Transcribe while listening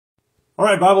All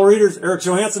right, Bible readers, Eric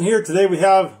Johansson here. Today we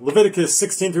have Leviticus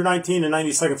 16 through 19 in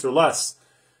 90 seconds or less.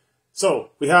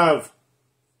 So we have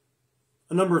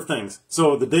a number of things.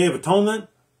 So the Day of Atonement,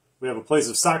 we have a place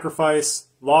of sacrifice,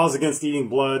 laws against eating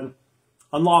blood,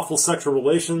 unlawful sexual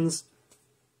relations,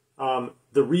 the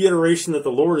reiteration that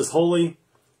the Lord is holy,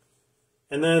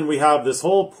 and then we have this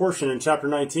whole portion in chapter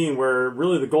 19 where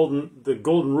really the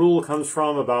golden rule comes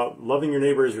from about loving your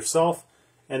neighbor as yourself,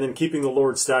 and then keeping the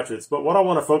Lord's statutes. But what I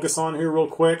want to focus on here real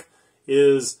quick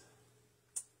is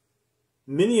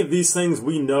many of these things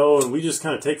we know and we just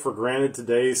kind of take for granted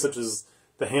today, such as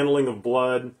the handling of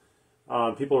blood.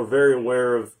 People are very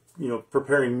aware of,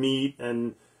 preparing meat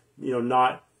and,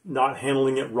 not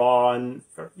handling it raw, and,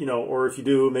 or if you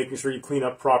do, making sure you clean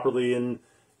up properly and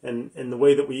the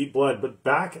way that we eat blood. But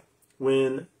back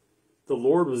when the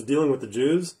Lord was dealing with the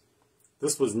Jews,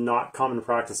 this was not common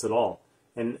practice at all.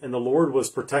 And the Lord was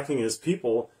protecting his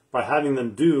people by having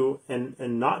them do and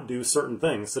not do certain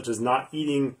things, such as not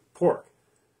eating pork.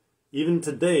 Even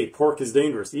today, pork is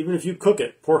dangerous. Even if you cook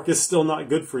it, pork is still not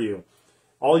good for you.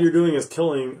 All you're doing is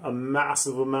killing a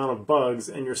massive amount of bugs,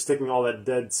 and you're sticking all that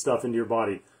dead stuff into your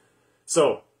body.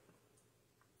 So,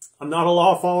 I'm not a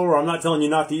law follower. I'm not telling you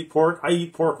not to eat pork. I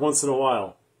eat pork once in a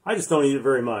while. I just don't eat it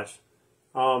very much.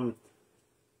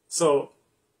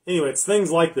 Anyway, it's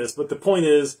things like this, but the point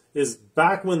is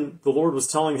back when the Lord was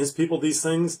telling his people these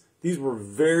things, these were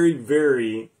very,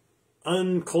 very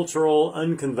uncultural,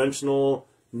 unconventional,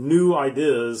 new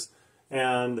ideas,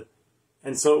 and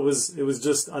so it was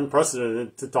just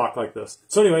unprecedented to talk like this.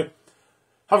 So anyway,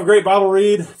 have a great Bible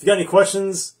read. If you got any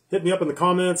questions, hit me up in the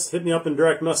comments, hit me up in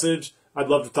direct message. I'd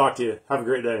love to talk to you. Have a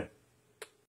great day.